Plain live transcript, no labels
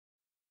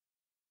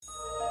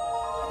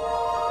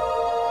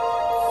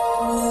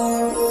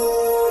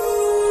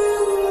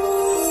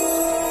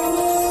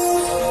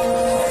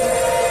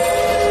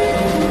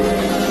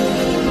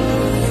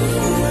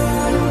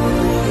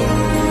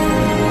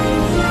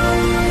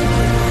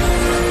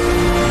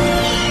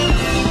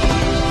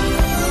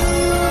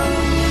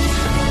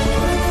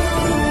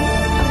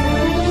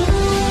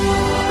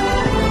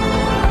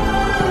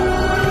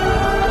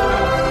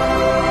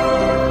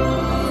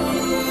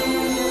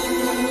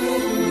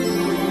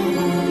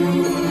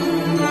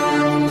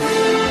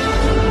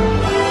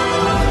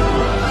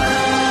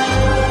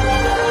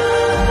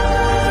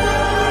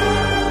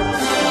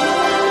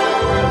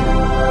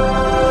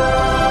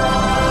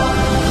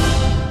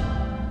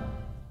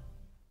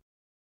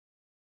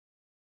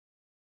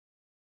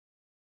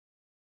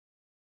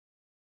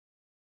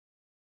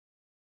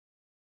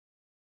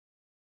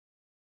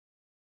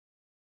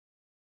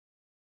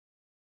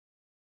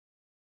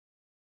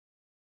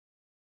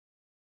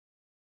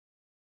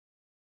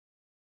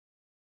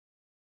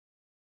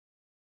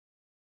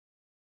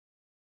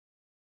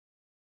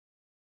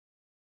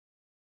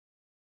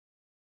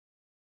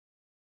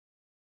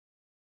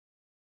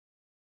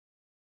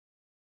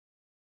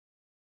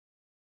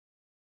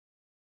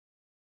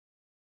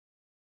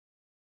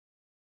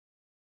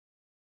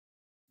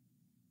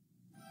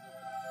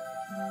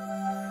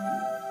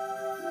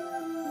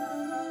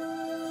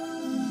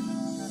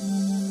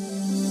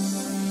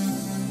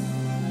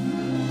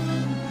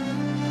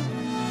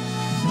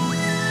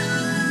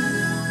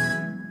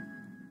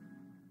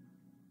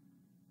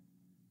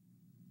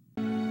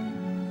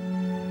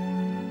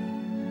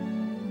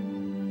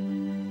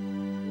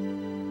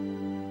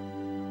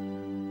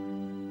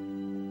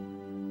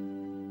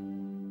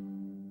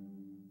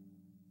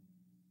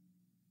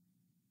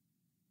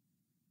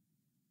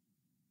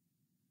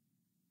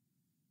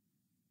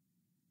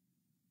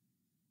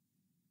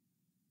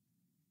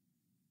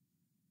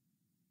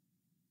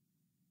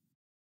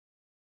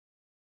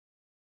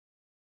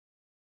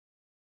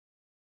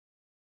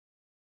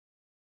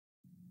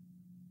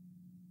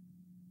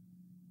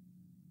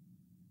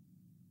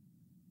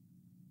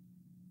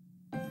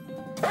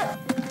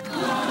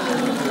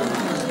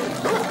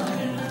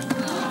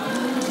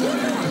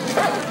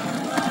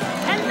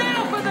And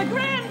now for the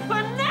grand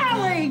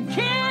finale,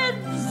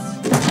 kids!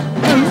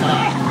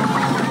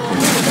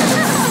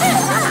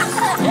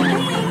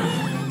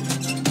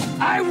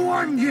 I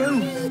warned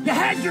you! You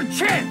had your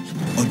chance!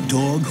 A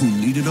dog who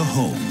needed a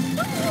home.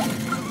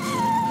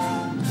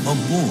 A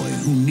boy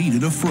who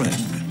needed a friend.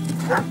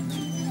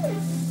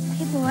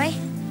 Hey, boy.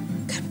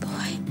 Good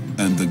boy.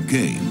 And the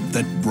game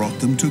that brought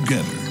them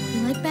together.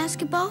 You like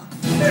basketball?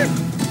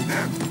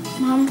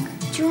 Mom,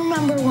 do you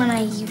remember when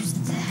I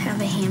used to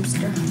have a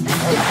hamster?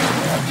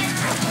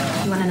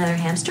 You want another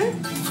hamster?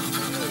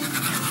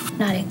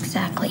 Not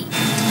exactly.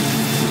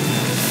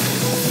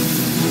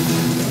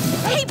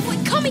 Hey, boy,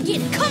 come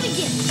again, come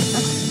again!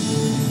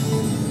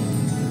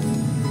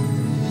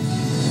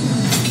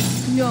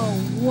 No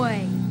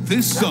way.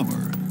 This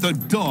summer, the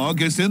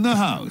dog is in the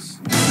house.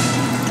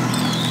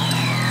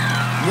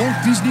 Walt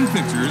Disney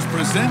Pictures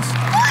presents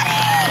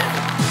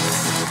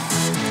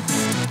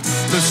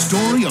the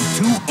story of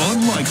two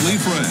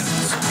unlikely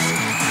friends.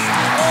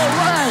 All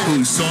right!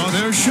 Who saw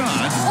their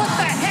shot. What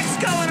the heck's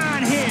going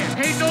on here?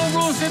 Ain't no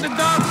rules in the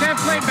dogs can't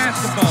play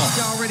basketball.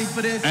 Y'all ready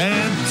for this?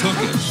 And took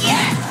it.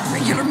 Yeah!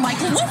 Regular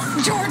Michael Wolf,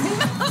 Jordan!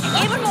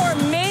 Even more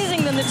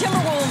amazing than the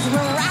Timberwolves'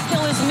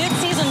 miraculous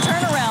midseason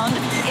turnaround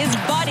is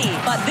Buddy.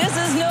 But this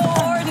is no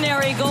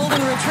ordinary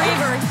golden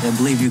retriever. I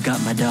believe you got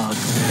my dog.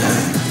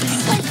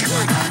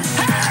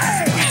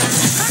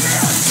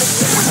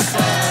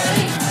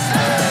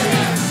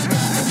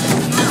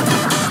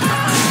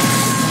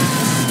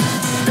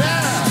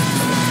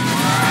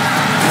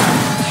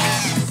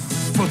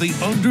 For the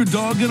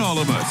underdog in all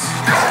of us.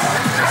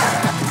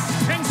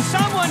 Can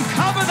someone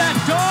cover that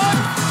dog?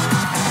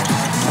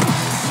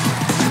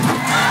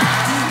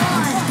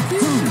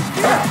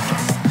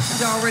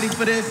 Y'all ready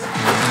for this?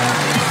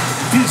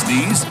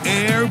 Disney's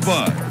Air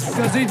Bud.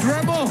 Does he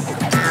dribble?